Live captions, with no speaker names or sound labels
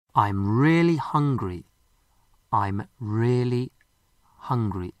I'm really hungry. I'm really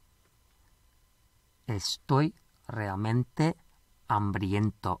hungry. Estoy realmente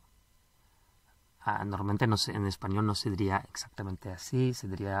hambriento. Normalmente en español no se diría exactamente así, se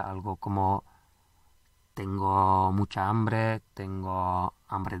diría algo como tengo mucha hambre, tengo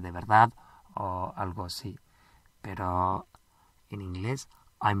hambre de verdad o algo así. Pero en inglés,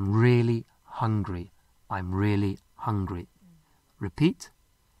 I'm really hungry. I'm really hungry. Repeat.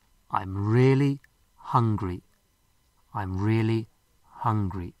 I'm really hungry. I'm really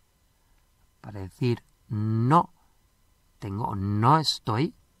hungry. Para decir no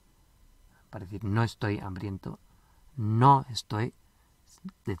estoy, para decir no estoy hambriento, no estoy,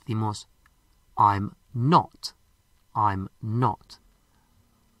 decimos I'm not. I'm not.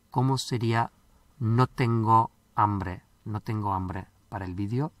 ¿Cómo sería no tengo hambre? No tengo hambre para el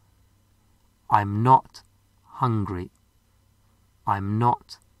vídeo. I'm not hungry. I'm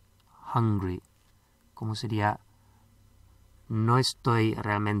not hungry. ¿Cómo sería no estoy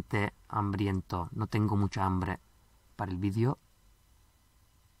realmente hambriento? No tengo mucha hambre para el vídeo.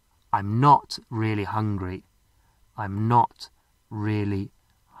 I'm not really hungry. I'm not really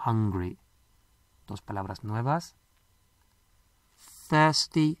hungry. Dos palabras nuevas.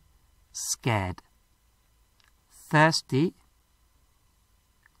 Thirsty, scared. Thirsty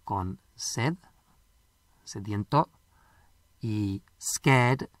con sed, sediento, y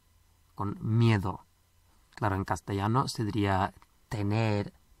scared con miedo. Claro, en castellano se diría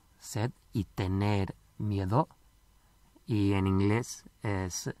tener sed y tener miedo. Y en inglés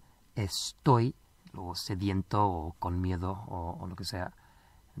es estoy, luego sediento o con miedo o lo que sea.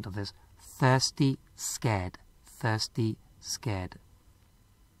 Entonces, thirsty, scared. Thirsty, scared.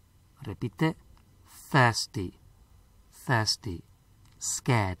 Repite. Thirsty, thirsty.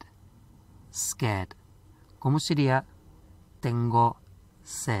 Scared, scared. ¿Cómo sería tengo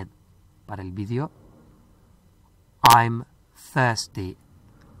sed para el vídeo? I'm thirsty.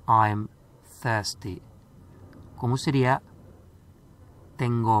 I'm thirsty. ¿Cómo sería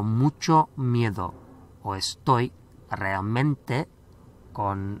tengo mucho miedo o estoy realmente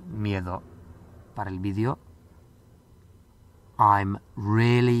con miedo para el vídeo? I'm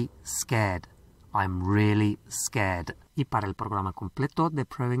really scared. I'm really scared. Y para el programa completo de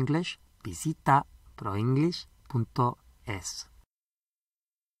ProEnglish, visita proenglish.es.